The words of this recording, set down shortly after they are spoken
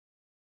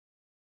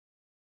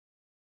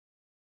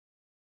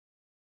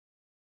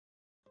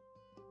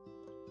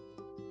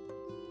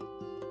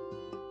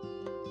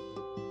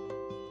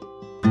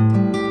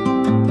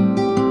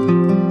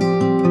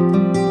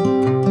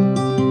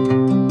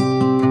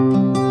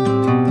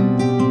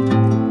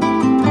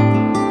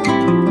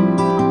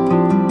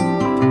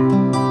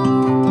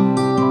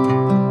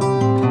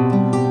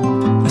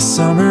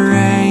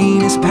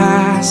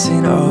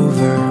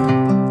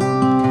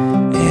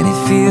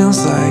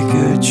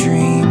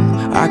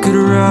could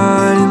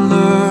run and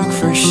look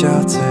for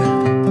shelter,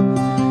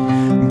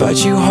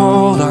 but you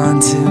hold on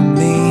to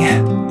me.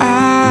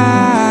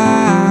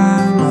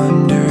 I'm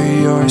under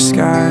your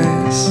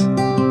skies.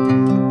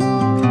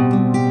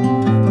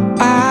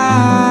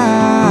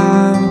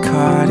 I'm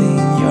caught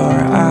in your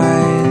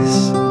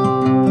eyes.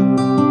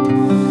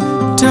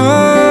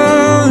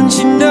 Don't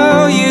you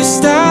know you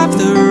stop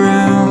the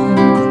round,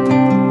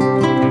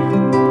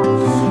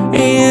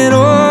 and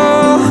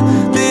all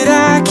that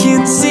I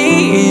can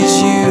see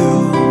is you.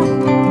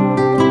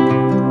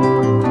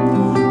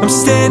 I'm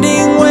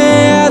standing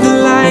where the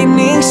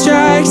lightning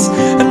strikes.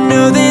 I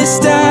know this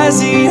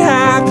doesn't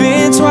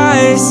happen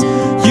twice.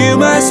 You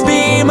must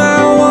be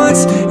my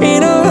once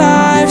in a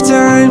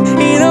lifetime,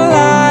 in a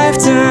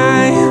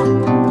lifetime.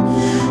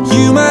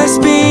 You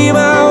must be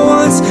my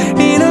once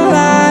in a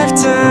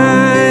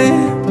lifetime.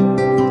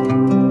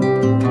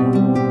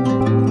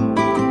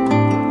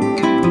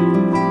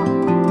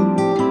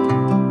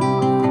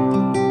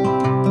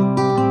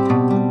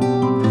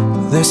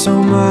 There's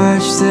so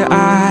much that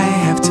I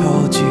have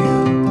told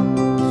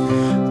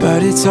you,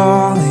 but it's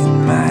all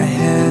in my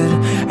head.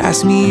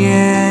 Ask me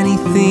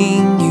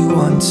anything you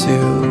want to,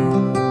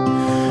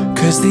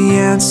 'cause the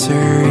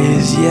answer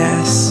is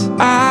yes.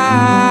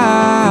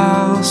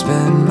 I'll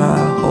spend my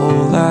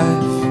whole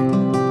life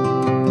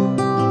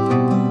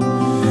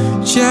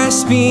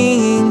just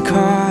being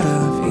caught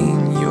up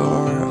in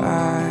your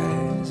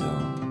eyes.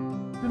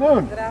 Good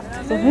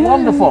afternoon.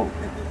 Wonderful.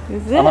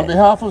 And on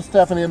behalf of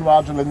Stephanie and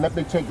Rogelim, let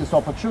me take this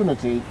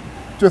opportunity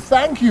to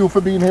thank you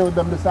for being here with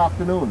them this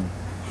afternoon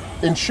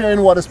in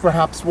sharing what is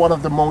perhaps one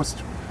of the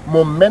most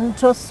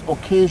momentous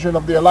occasion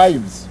of their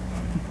lives.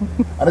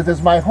 And it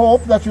is my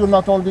hope that you'll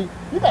not only,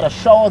 you gotta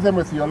shower them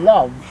with your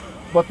love,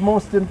 but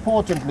most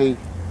importantly,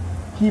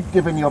 keep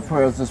giving your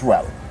prayers as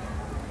well.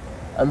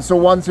 And so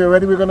once you're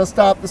ready, we're gonna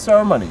start the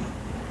ceremony.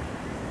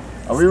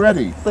 Are we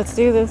ready? Let's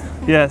do this.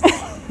 Yes.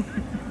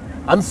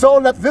 And so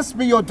let this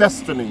be your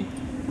destiny,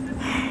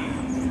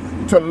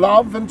 to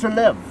love and to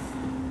live,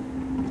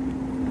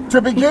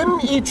 to begin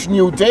each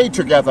new day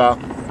together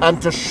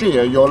and to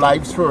share your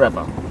lives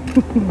forever.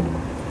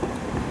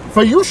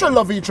 For you shall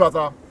love each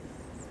other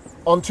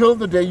until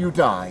the day you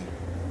die.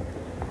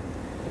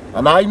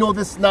 And I know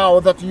this now,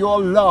 that your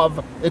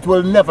love, it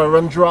will never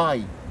run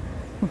dry.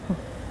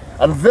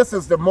 And this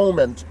is the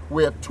moment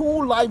where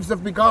two lives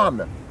have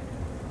begun.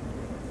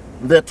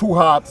 They're two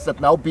hearts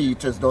that now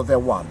beat as though they're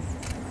one.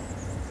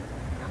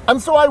 And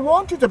so I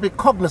want you to be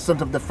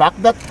cognizant of the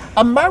fact that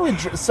a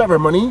marriage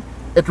ceremony,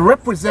 it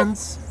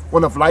represents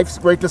one of life's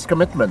greatest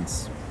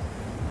commitments.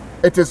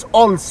 It is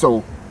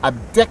also a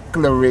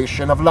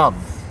declaration of love.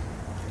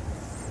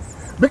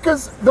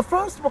 Because the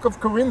first book of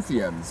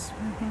Corinthians,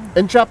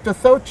 in chapter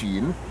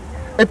 13,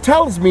 it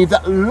tells me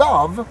that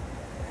love,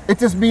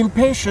 it is being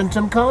patient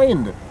and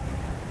kind.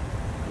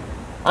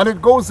 And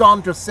it goes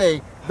on to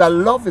say that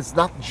love is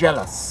not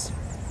jealous.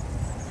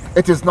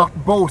 It is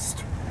not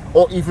boast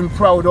or even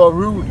proud or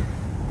rude.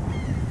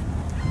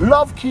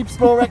 Love keeps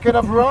no record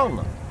of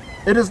wrong.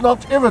 It is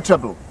not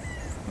irritable.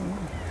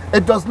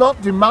 It does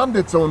not demand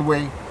its own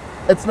way.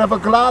 It's never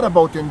glad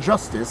about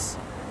injustice,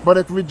 but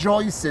it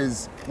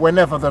rejoices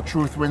whenever the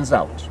truth wins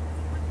out.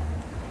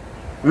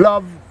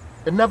 Love,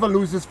 it never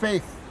loses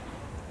faith.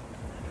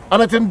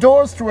 And it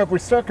endures through every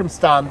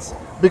circumstance,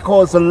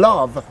 because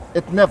love,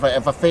 it never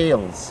ever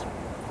fails.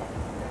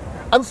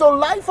 And so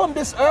life on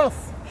this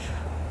earth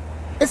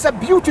is a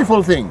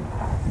beautiful thing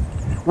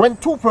when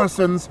two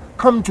persons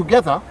come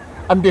together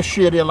and they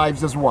share their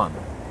lives as one.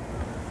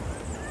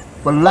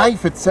 But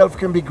life itself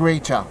can be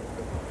greater,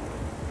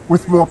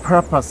 with more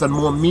purpose and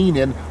more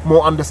meaning,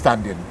 more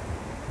understanding.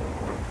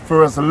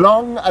 For as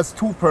long as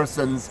two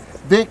persons,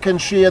 they can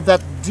share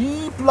that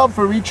deep love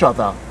for each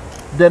other,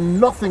 then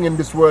nothing in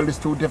this world is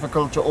too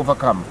difficult to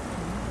overcome.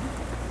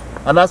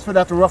 And as for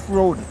that rough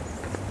road,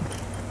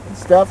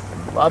 Steph,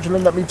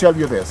 Rogelim, let me tell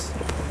you this.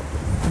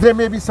 There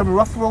may be some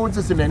rough roads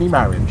as in any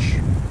marriage,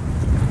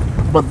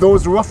 but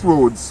those rough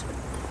roads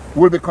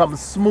will become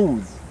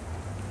smooth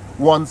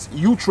once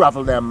you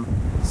travel them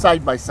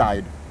side by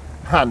side,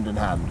 hand in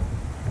hand,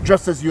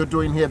 just as you're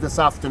doing here this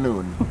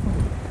afternoon,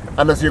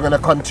 and as you're going to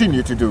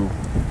continue to do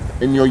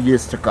in your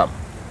years to come.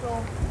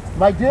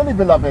 My dearly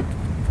beloved,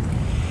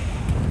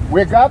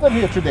 we're gathered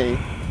here today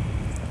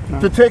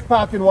to take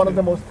part in one of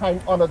the most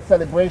time-honored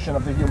celebrations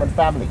of the human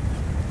family.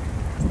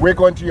 We're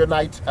going to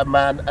unite a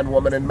man and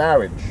woman in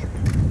marriage.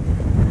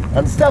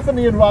 And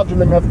Stephanie and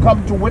Rogelim have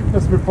come to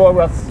witness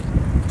before us,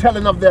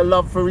 telling of their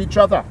love for each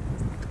other.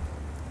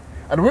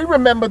 And we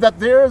remember that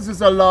theirs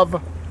is a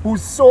love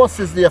whose source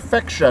is the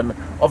affection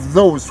of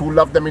those who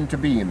love them into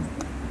being.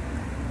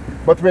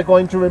 But we're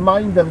going to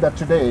remind them that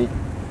today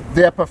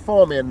they are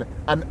performing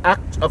an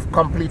act of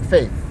complete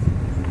faith,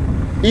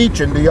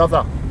 each in the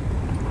other.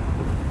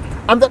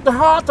 And at the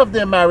heart of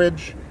their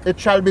marriage, it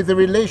shall be the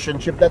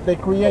relationship that they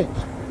create.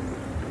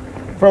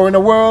 For in a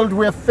world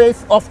where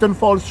faith often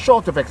falls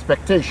short of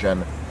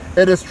expectation,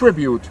 it is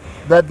tribute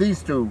that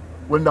these two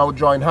will now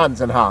join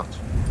hands and heart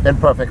in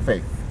perfect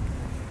faith.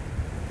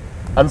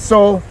 And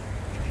so,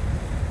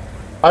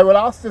 I will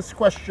ask this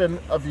question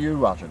of you,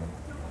 Rogelim.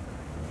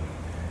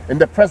 In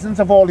the presence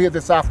of all here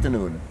this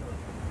afternoon,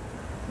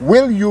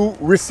 will you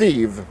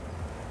receive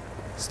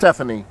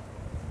Stephanie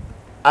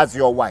as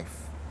your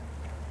wife?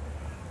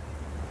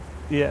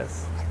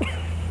 Yes,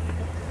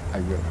 I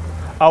will.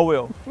 I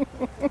will.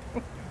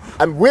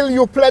 And will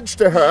you pledge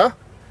to her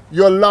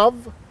your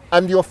love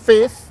and your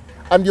faith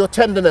and your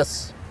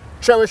tenderness,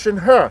 cherishing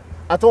her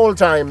at all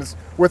times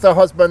with her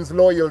husband's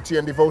loyalty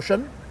and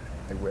devotion?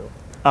 I will.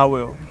 I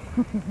will.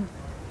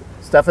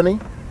 Stephanie,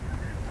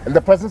 in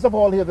the presence of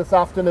all here this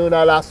afternoon,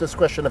 I'll ask this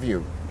question of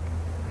you.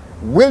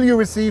 Will you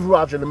receive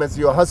Rogelim as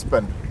your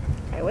husband?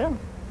 I will.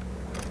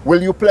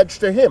 Will you pledge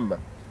to him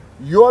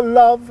your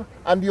love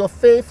and your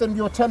faith and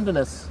your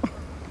tenderness,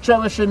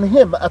 cherishing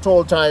him at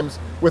all times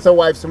with a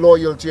wife's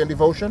loyalty and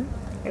devotion?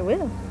 I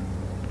will.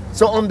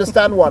 So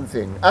understand one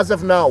thing. As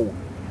of now,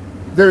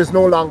 there is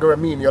no longer a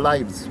me in your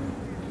lives.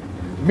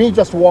 Me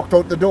just walked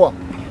out the door.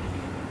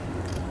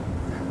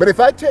 But if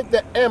I take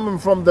the M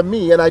from the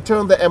me and I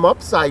turn the M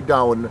upside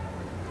down,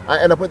 I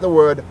end up with the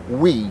word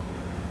we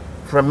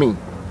from me.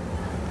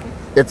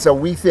 It's a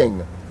we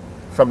thing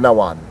from now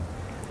on.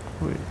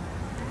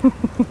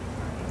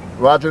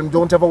 Rogelim,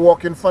 don't ever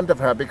walk in front of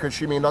her because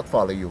she may not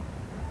follow you.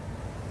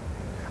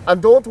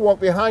 And don't walk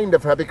behind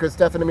of her because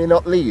Stephanie may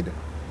not lead.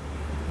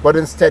 But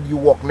instead you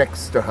walk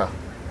next to her.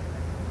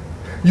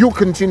 You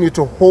continue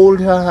to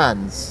hold her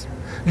hands.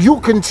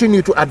 You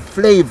continue to add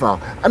flavor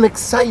and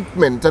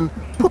excitement and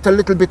put a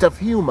little bit of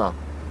humor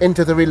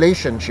into the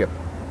relationship.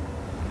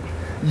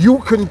 You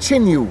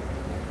continue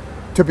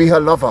to be her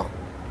lover,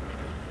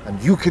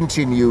 and you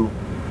continue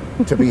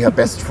to be her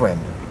best friend.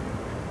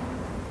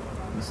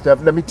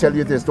 Steph, let me tell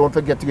you this, don't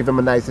forget to give him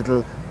a nice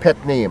little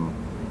pet name.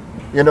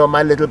 You know,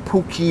 my little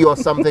Pookie or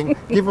something.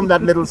 Give him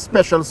that little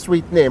special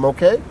sweet name,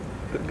 okay?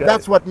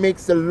 That's what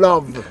makes the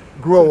love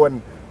grow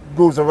and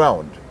goes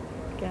around.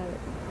 Got it.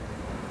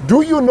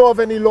 Do you know of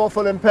any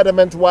lawful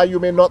impediment why you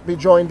may not be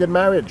joined in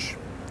marriage?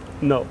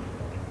 No.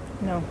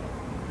 No.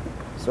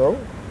 So,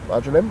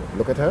 Rogelim,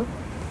 look at her.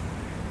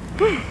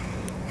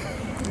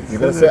 You're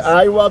going to say,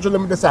 I,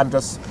 Rogelim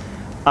DosSantos,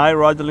 I,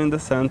 Rogelim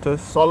DosSantos,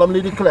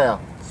 solemnly declare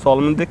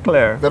solemnly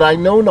declare that I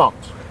know not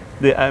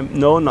that I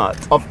know not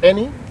of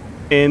any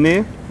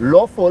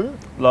lawful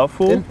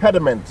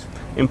impediment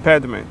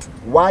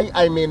why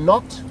I may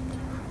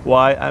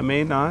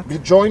not be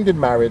joined in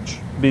marriage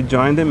with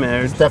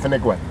Stephanie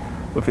Gwen.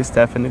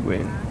 Stephanie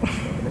Gwynn.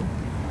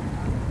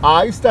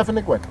 I,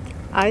 Stephanie Gwen,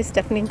 I,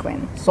 Stephanie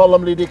Gwynn,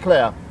 solemnly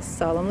declare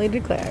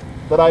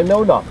that I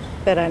know not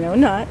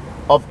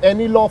of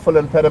any lawful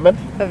impediment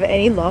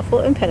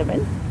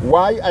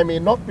why I may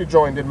not be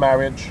joined in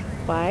marriage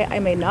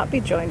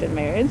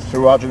to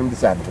Rogelim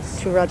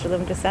DosSantos.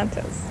 Rogelim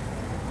DosSantos.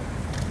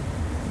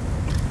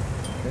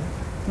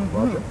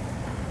 Roger.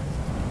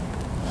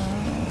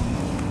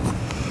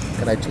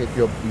 Can I take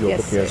your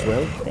Yes, book here as sir.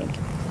 well? Thank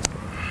you.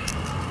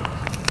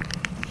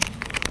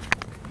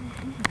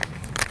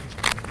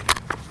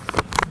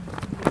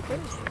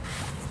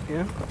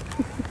 Yeah.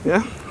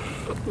 Yeah.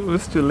 It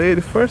was too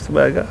late first,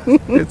 but I guess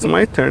it's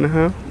my turn,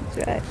 huh?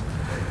 That's right.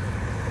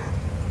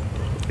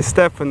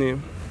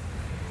 Stephanie,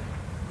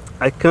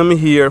 I come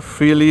here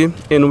freely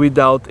and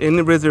without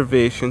any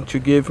reservation to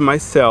give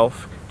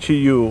myself to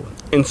you,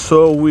 and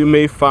so we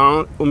may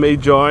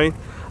join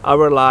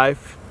our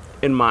life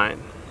and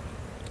mine.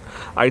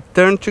 I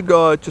turn to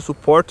God to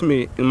support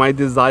me in my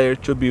desire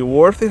to be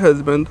worthy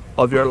husband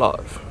of your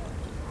love.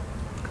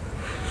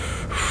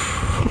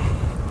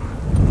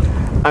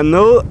 I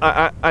know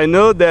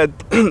that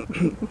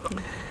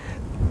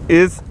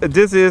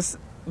this is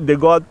the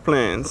God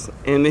plans,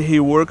 and He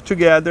worked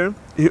together.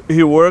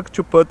 He worked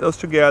to put us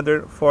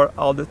together for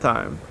all the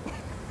time.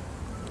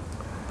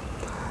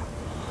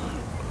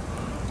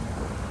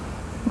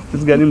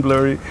 It's getting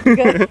blurry.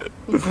 Good.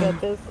 You got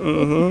this.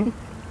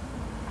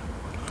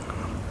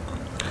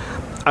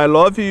 I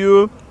love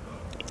you,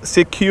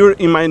 secure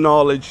in my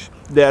knowledge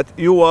that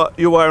you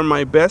are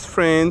my best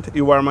friend,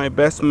 you are my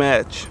best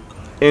match,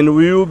 and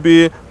will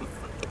be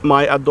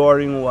my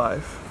adoring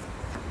wife.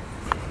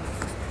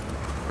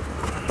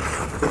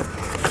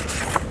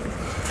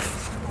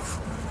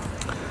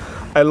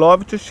 I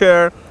love to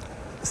share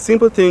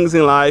simple things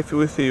in life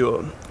with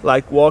you,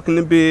 like walk on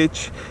the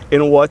beach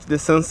and watch the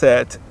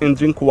sunset and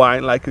drink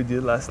wine like you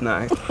did last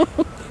night.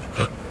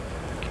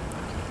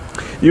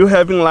 You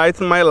have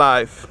enlightened my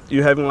life.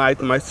 You have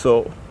enlightened my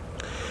soul.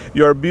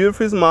 Your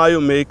beautiful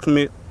smile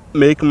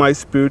make my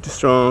spirit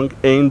strong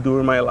and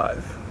endure my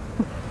life.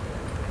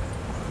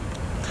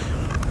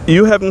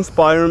 You have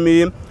inspired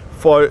me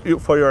for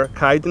your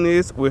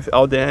kindness with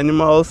all the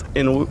animals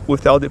and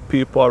with all the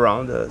people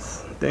around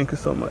us. Thank you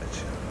so much.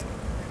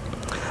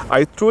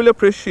 I truly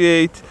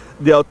appreciate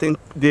the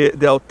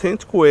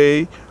authentic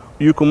way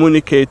you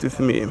communicate with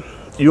me.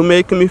 You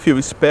make me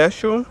feel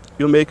special,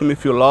 you make me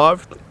feel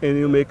loved, and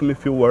you make me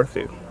feel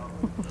worthy.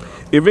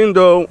 Even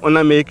though when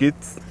I make it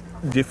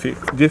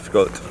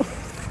difficult.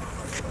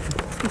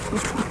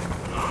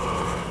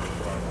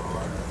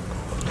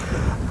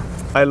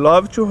 I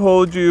love to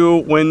hold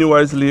you when you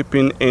are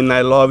sleeping, and I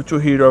love to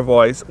hear your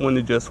voice when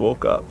you just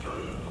woke up.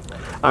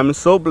 I'm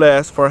so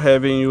blessed for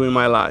having you in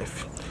my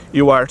life.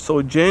 You are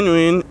so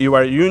genuine, you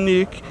are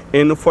unique,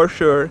 and for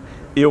sure,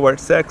 you are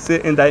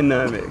sexy and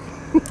dynamic.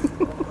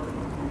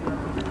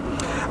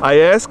 I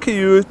ask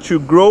you to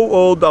grow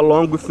old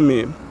along with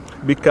me,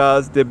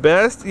 because the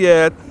best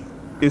yet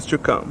is to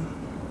come.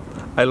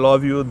 I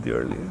love you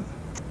dearly.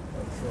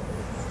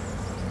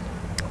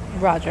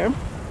 Roger.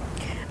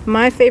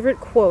 My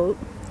favorite quote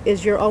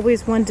is, "You're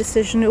always one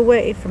decision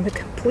away from a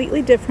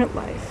completely different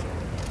life."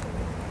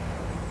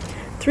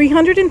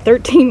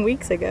 313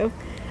 weeks ago,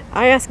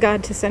 I asked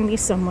God to send me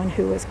someone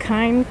who was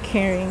kind,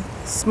 caring,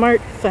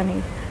 smart,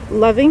 funny,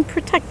 loving,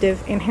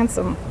 protective, and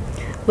handsome.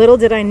 Little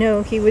did I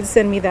know he would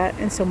send me that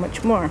and so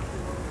much more.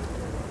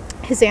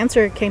 His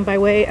answer came by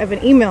way of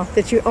an email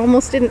that you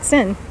almost didn't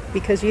send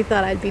because you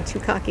thought I'd be too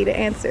cocky to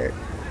answer.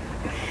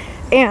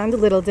 And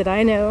little did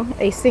I know,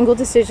 a single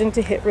decision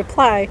to hit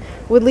reply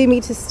would lead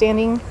me to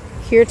standing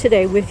here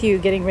today with you,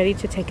 getting ready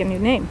to take a new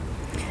name.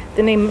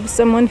 The name of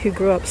someone who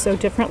grew up so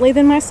differently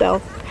than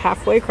myself,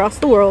 halfway across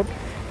the world,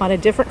 on a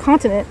different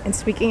continent, and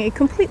speaking a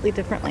completely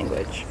different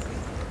language.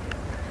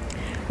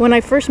 When I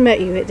first met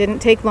you, it didn't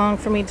take long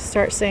for me to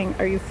start saying,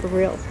 "Are you for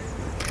real?"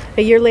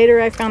 A year later,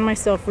 I found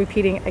myself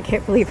repeating, "I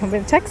can't believe I'm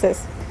in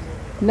Texas."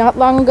 Not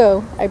long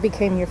ago, I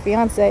became your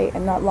fiance,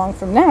 and not long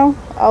from now,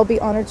 I'll be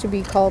honored to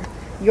be called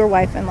your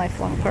wife and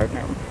lifelong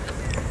partner.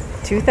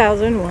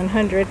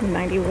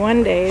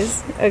 2,191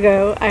 days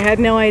ago, I had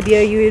no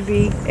idea you would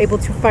be able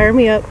to fire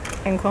me up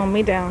and calm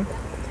me down,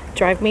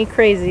 drive me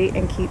crazy,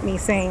 and keep me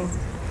sane.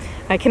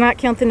 I cannot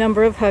count the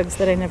number of hugs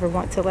that I never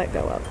want to let go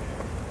of.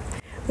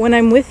 When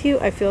I'm with you,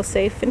 I feel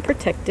safe and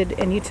protected,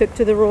 and you took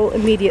to the role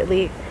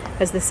immediately,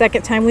 as the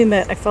second time we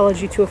met, I followed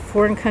you to a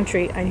foreign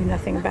country I knew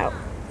nothing about.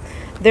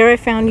 There I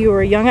found you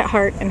were young at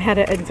heart and had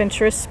an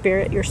adventurous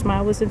spirit. Your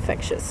smile was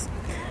infectious.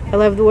 I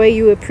love the way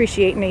you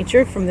appreciate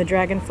nature, from the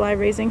dragonfly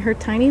raising her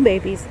tiny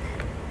babies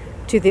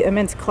to the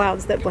immense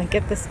clouds that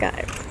blanket the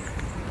sky.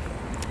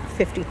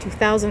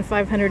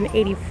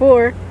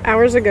 52,584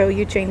 hours ago,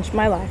 you changed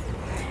my life.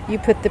 You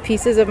put the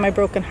pieces of my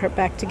broken heart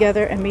back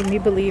together and made me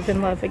believe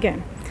in love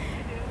again.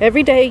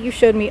 Every day you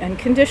showed me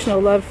unconditional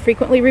love,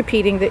 frequently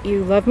repeating that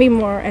you love me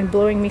more and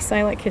blowing me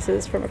silent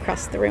kisses from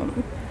across the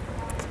room.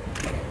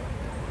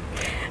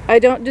 I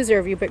don't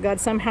deserve you, but God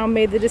somehow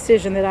made the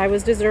decision that I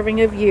was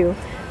deserving of you,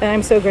 and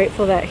I'm so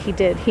grateful that He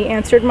did. He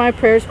answered my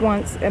prayers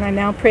once, and I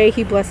now pray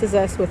He blesses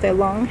us with a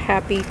long,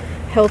 happy,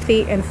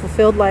 healthy, and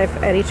fulfilled life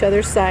at each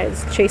other's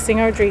sides, chasing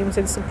our dreams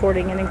and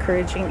supporting and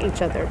encouraging each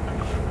other.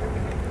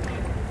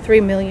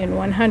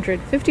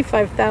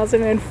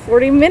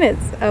 3,155,040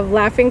 minutes of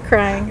laughing,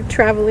 crying,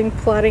 traveling,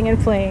 plotting, and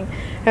playing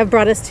have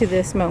brought us to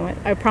this moment.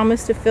 I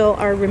promise to fill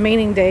our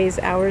remaining days,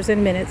 hours,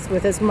 and minutes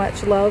with as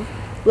much love,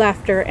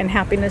 laughter, and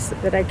happiness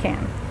that I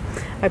can.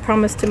 I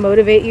promise to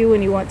motivate you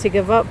when you want to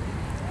give up,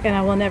 and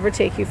I will never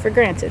take you for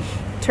granted.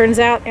 Turns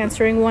out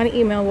answering one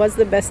email was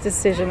the best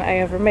decision I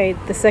ever made.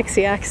 The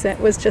sexy accent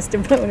was just a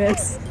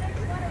bonus.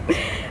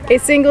 A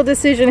single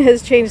decision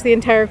has changed the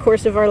entire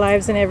course of our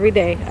lives, and every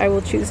day I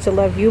will choose to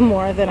love you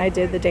more than I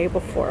did the day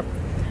before.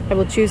 I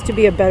will choose to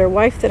be a better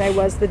wife than I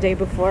was the day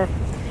before.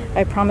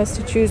 I promise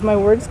to choose my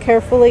words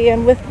carefully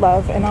and with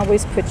love, and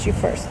always put you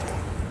first.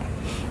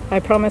 I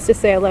promise to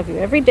say I love you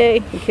every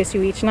day and kiss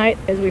you each night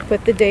as we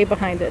put the day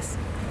behind us.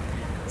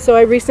 So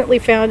I recently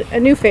found a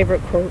new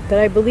favorite quote that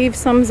I believe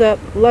sums up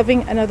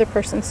loving another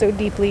person so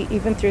deeply,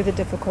 even through the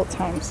difficult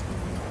times.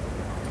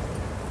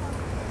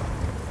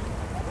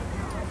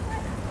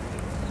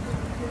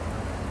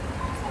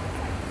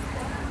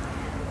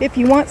 If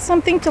you want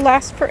something to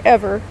last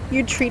forever,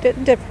 you treat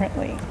it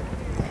differently.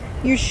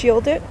 You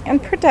shield it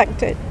and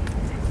protect it.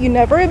 You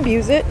never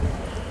abuse it.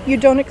 You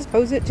don't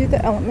expose it to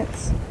the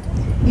elements.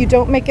 You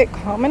don't make it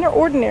common or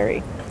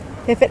ordinary.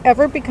 If it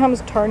ever becomes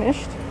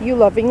tarnished, you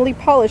lovingly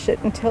polish it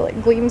until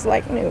it gleams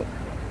like new.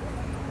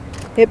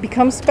 It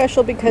becomes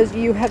special because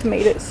you have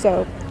made it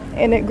so,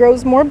 and it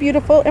grows more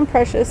beautiful and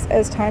precious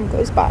as time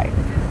goes by.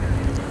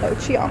 Oh,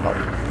 ci amo.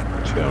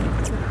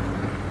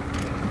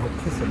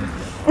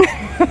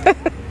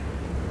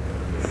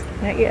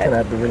 Not yet. Can I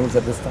have the rings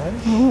at this time?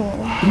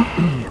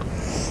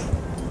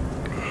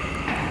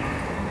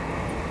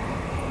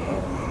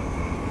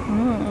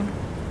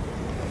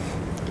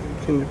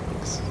 Can you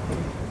please?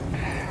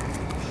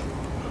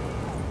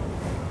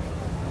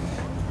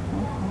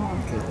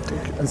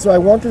 And so I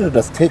want you to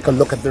just take a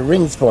look at the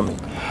rings for me.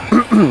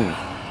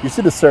 You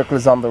see the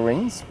circles on the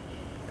rings?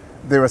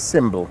 They're a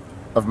symbol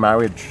of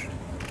marriage.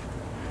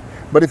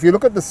 But if you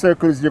look at the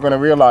circles, you're going to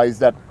realize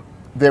that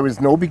there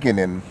is no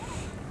beginning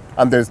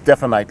and there's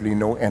definitely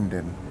no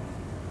ending.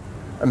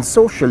 And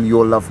so shall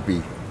your love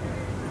be.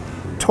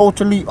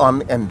 Totally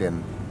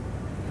unending.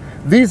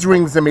 These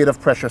rings are made of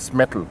precious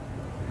metal,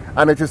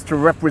 and it is to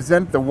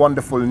represent the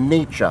wonderful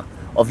nature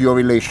of your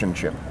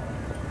relationship.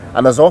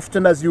 And as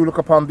often as you look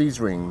upon these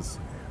rings,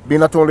 be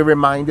not only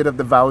reminded of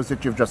the vows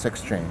that you've just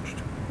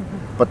exchanged,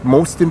 but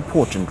most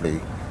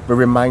importantly, be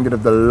reminded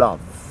of the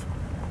love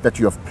that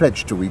you have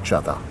pledged to each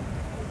other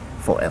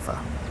forever.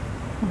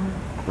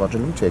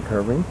 Rogelim, take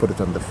her ring, put it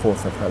on the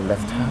fourth of her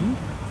left hand.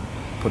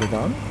 Put it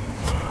on.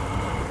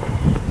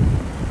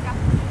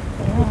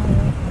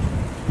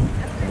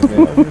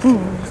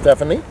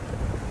 Stephanie?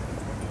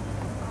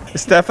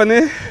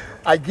 Stephanie,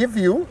 I give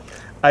you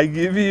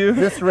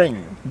this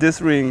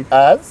ring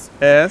as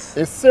a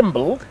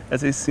symbol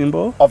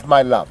of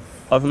my love.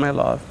 of my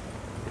love.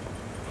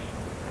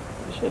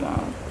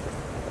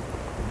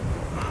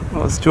 I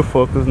was too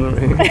focused on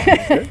the ring.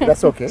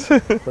 That's okay.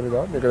 Put it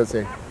on. You're going to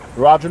say,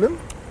 Rogelim,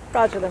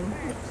 Rogelim,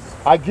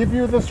 I give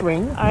you this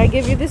ring I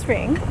give you this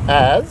ring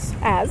as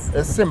as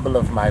a symbol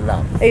of my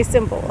love. a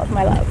symbol of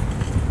my love.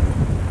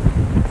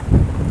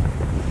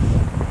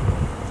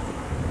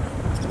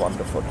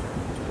 Wonderful.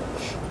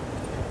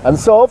 And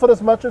so, for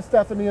as much as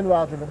Stephanie and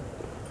Rogelim,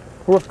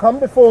 who have come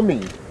before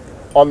me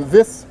on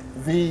this,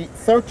 the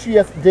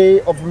 30th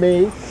day of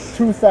May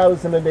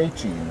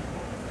 2018,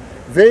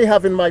 they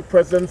have in my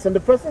presence, and the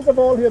presence of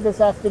all here this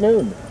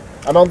afternoon,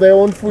 and on their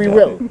own free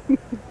will,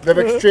 they've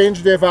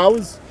exchanged their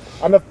vows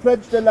and have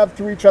pledged their love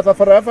to each other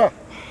forever.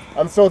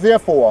 And so,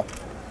 therefore,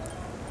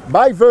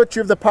 by virtue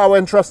of the power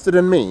entrusted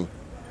in me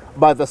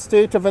by the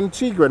state of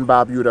Antigua and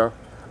Barbuda,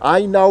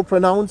 I now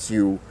pronounce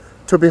you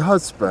to be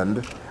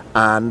husband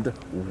and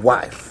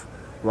wife.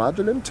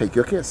 Rogelim, take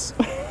your kiss.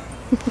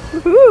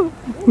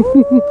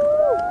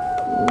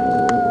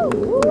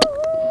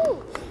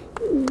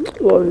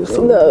 Love you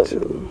so much.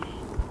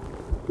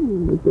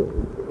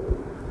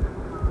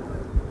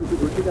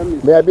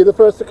 May I be the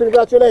first to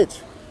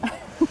congratulate?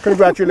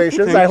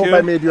 Congratulations. I hope you.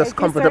 I made you as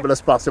comfortable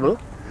as possible.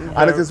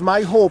 And it is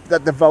my hope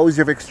that the vows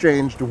you've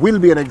exchanged will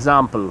be an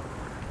example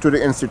to the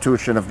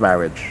institution of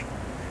marriage.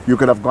 You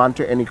could have gone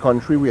to any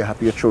country. We are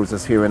happy you chose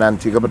us here in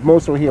Antigua, but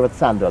most are here at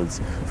Sandals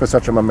for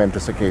such a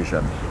momentous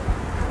occasion.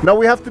 Now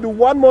we have to do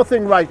one more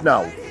thing right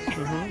now.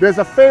 There's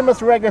a famous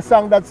reggae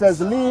song that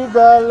says,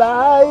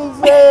 legalize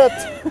it.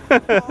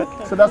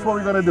 So that's what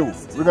we're going to do.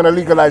 We're going to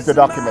legalize the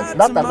documents,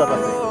 not that other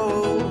thing.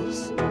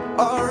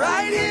 All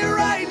right here,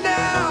 right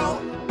now.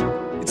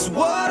 It's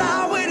what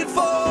I waited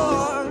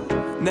for.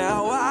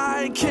 Now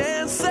I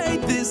can say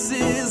this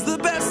is the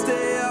best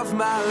day of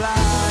my life.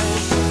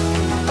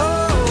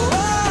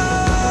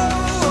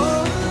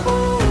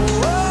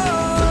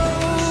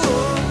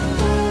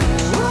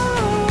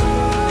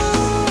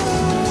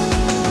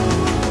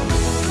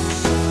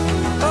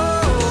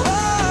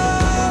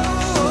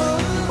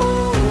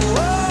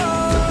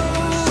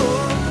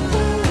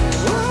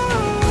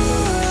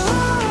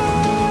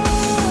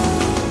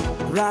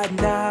 Right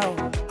now,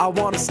 I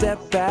want to step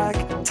back,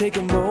 take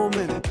a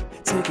moment,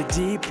 take a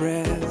deep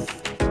breath.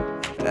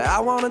 I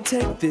want to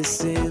take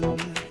this in.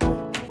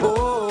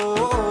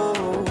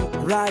 Oh,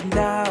 right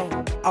now,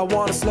 I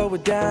want to slow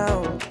it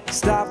down,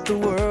 stop the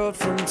world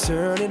from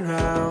turning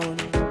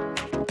round.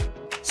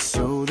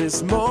 So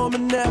this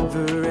moment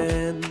never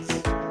ends.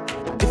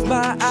 If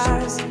my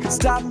eyes could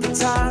stop the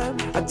time,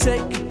 I'd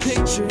take a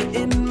picture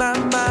in my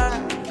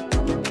mind.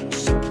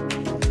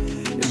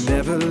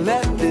 Never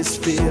let this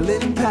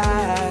feeling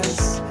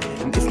pass.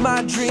 And if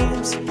my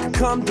dreams could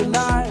come to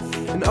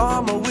life and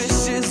all my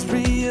wishes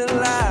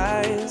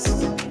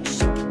realized,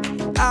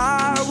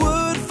 I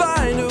would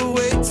find a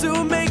way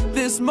to make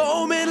this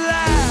moment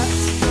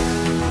last.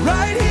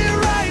 Right here,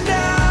 right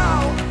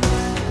now,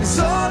 is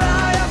all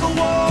I ever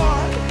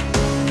want.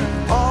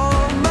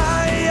 All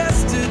my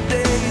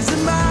yesterdays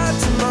and my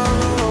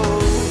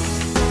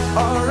tomorrows.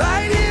 All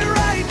right here,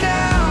 right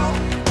now,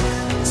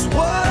 is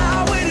what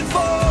I waited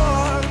for.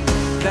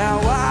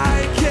 Now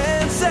I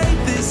can say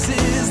this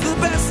is the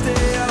best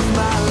day of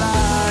my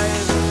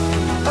life.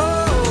 Oh,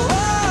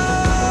 oh,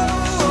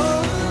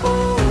 oh,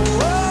 oh,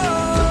 oh, oh.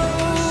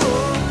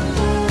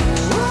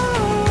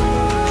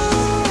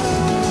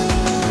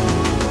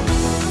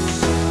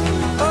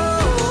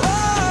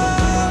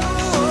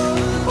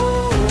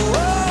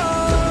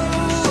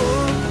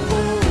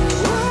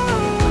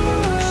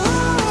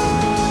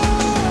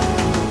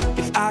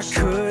 If I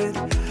could,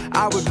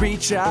 I would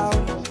reach out,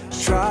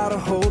 try to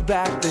hold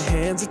back the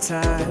hands of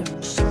time,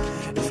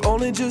 if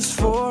only just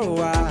for a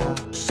while.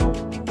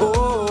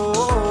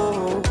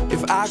 Oh,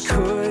 if I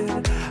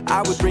could,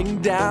 I would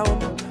bring down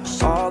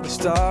all the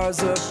stars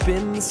up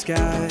in the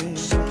sky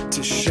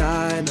to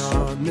shine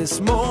on this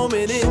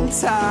moment in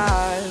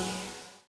time.